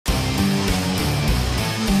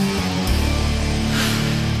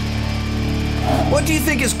What do you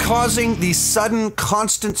think is causing the sudden,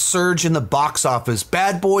 constant surge in the box office?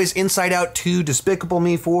 Bad Boys, Inside Out 2, Despicable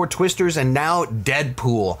Me 4, Twisters, and now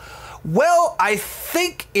Deadpool. Well, I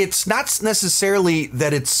think it's not necessarily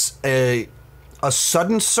that it's a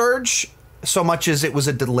sudden surge so much as it was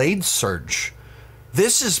a delayed surge.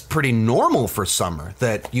 This is pretty normal for summer,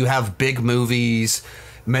 that you have big movies,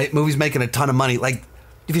 movies making a ton of money. Like,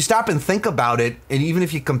 if you stop and think about it, and even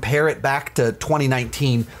if you compare it back to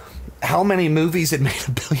 2019, how many movies had made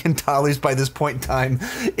 $1 billion by this point in time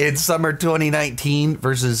in summer 2019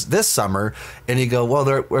 versus this summer? And you go,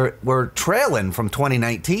 well, we're trailing from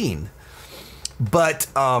 2019. But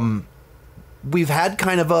we've had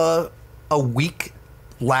kind of a weak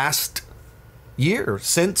last year.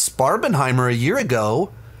 Since Barbenheimer a year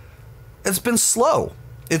ago, it's been slow.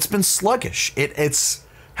 It's been sluggish. It's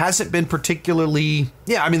hasn't been particularly,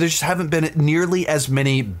 I mean, there just haven't been nearly as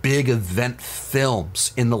many big event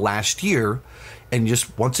films in the last year. And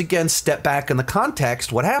just once again, step back in the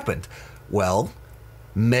context, what happened? Well,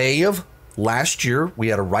 May of last year, we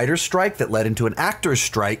had a writer's strike that led into an actor's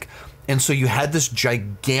strike. And so you had this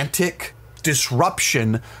gigantic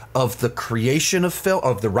disruption of the creation of film,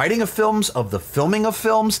 of the writing of films, of the filming of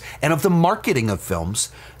films, and of the marketing of films,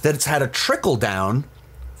 that it's had a trickle down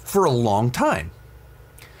for a long time.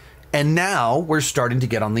 And now we're starting to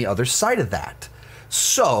get on the other side of that.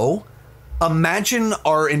 So imagine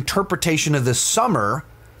our interpretation of this summer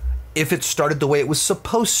if it started the way it was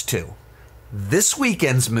supposed to. This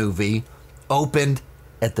weekend's movie opened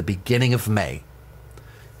at the beginning of May.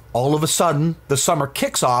 All of a sudden, the summer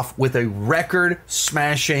kicks off with a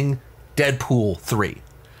record-smashing Deadpool 3.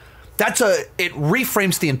 It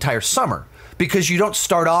reframes the entire summer, because you don't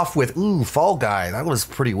start off with, ooh, Fall Guy, that was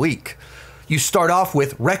pretty weak. You start off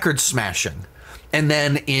with record smashing. And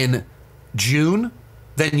then in June,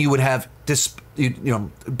 then you would have this,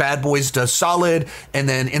 Bad Boys does solid, and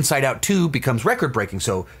then Inside Out 2 becomes record breaking.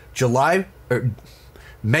 So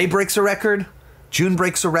May breaks a record, June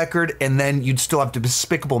breaks a record, and then you'd still have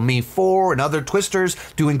Despicable Me 4 and other Twisters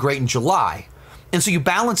doing great in July. And so you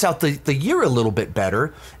balance out the year a little bit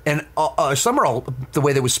better, and summer all the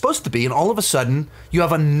way that it was supposed to be, and all of a sudden you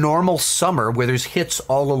have a normal summer where there's hits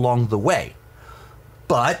all along the way.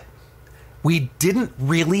 But we didn't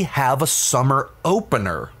really have a summer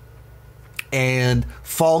opener. And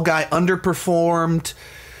Fall Guy underperformed.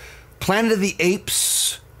 Planet of the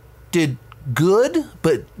Apes did good,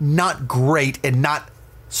 but not great, and not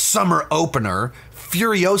summer opener.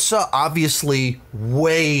 Furiosa obviously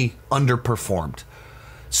way underperformed.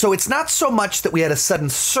 So it's not so much that we had a sudden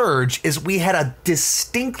surge as we had a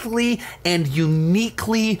distinctly and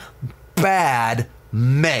uniquely bad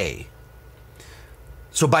May.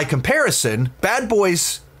 So by comparison, Bad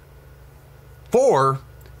Boys 4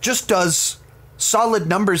 just does solid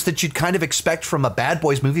numbers that you'd kind of expect from a Bad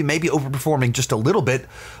Boys movie, maybe overperforming just a little bit,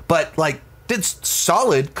 but like did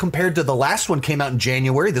solid compared to the last one came out in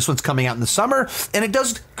January. This one's coming out in the summer, and it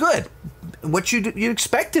does good. What you'd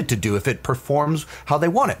expect it to do if it performs how they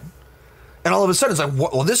want it. And all of a sudden, it's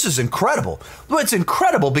like, well, this is incredible. Well, it's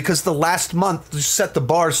incredible because the last month set the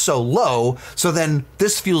bar so low, so then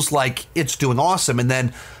this feels like it's doing awesome. And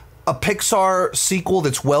then a Pixar sequel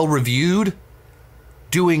that's well-reviewed,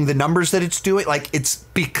 doing the numbers that it's doing, like it's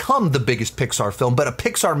become the biggest Pixar film, but a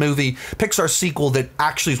Pixar movie, Pixar sequel that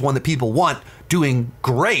actually is one that people want, doing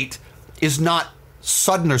great, is not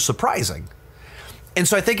sudden or surprising. And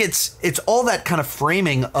so I think it's all that kind of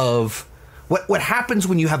framing of what happens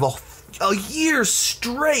when you have a year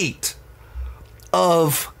straight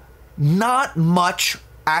of not much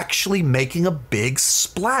actually making a big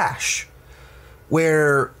splash.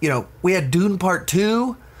 Where, we had Dune Part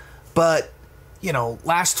 2, but,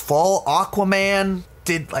 last fall, Aquaman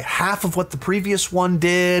did like half of what the previous one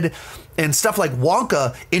did, and stuff like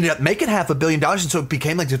Wonka ended up making $500 million, and so it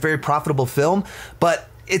became like a very profitable film. But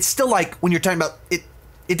it's still like, when you're talking about it,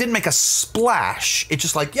 it didn't make a splash. It's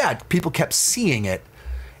just like, people kept seeing it.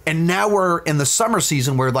 And now we're in the summer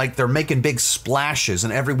season where like they're making big splashes,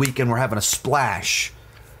 and every weekend we're having a splash.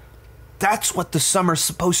 That's what the summer's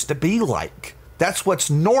supposed to be like. That's what's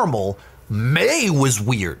normal. May was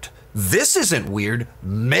weird. This isn't weird.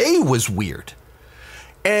 May was weird.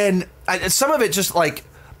 And some of it just like,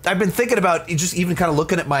 I've been thinking about just even kind of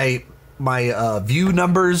looking at my view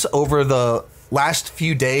numbers over the last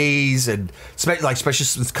few days, and especially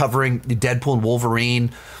since covering Deadpool and Wolverine.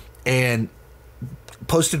 And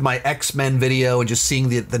posted my X-Men video and just seeing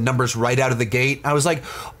the numbers right out of the gate, I was like,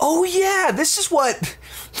 oh yeah, this is what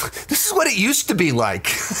it used to be like.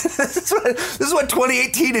 This is what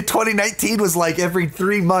 2018 and 2019 was like. Every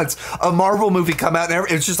 3 months, a Marvel movie come out, and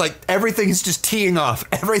it's just like everything is just teeing off.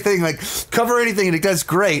 Everything, like, cover anything, and it does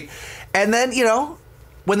great. And then, you know,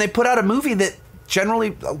 when they put out a movie that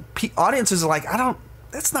generally audiences are like,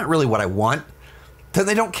 that's not really what I want, then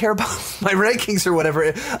they don't care about my rankings or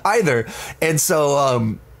whatever either. And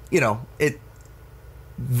so, you know,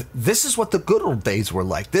 this is what the good old days were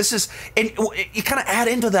like. This is, and you kind of add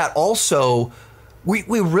into that also, we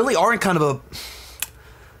really are in kind of a,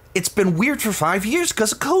 it's been weird for 5 years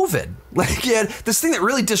because of COVID. Like, yeah, this thing that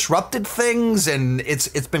really disrupted things, and it's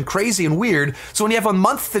been crazy and weird. So when you have a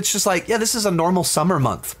month that's just like, yeah, this is a normal summer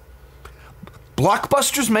month.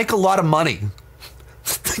 Blockbusters make a lot of money.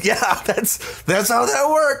 Yeah, that's how that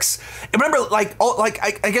works. And remember,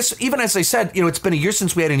 I guess even as I said, you know, it's been a year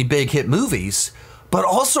since we had any big hit movies. But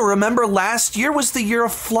also remember, last year was the year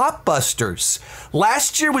of flopbusters.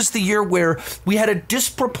 Last year was the year where we had a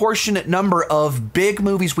disproportionate number of big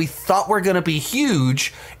movies we thought were going to be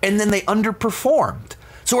huge, and then they underperformed.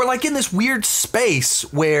 So we're like in this weird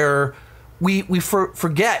space where we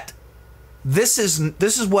forget this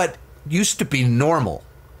is what used to be normal.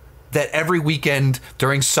 That every weekend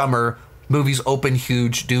during summer, movies open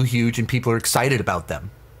huge, do huge, and people are excited about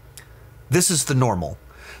them. This is the normal.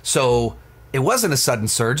 So it wasn't a sudden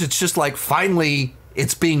surge. It's just like finally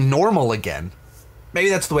it's being normal again. Maybe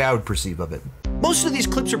that's the way I would perceive of it. Most of these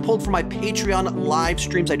clips are pulled from my Patreon live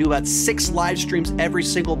streams. I do about 6 live streams every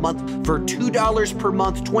single month. For $2 per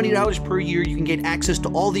month, $20 per year, you can get access to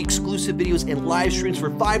all the exclusive videos and live streams. For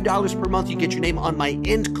 $5 per month, you get your name on my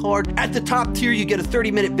end card. At the top tier, you get a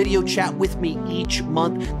 30-minute video chat with me each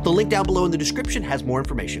month. The link down below in the description has more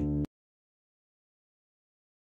information.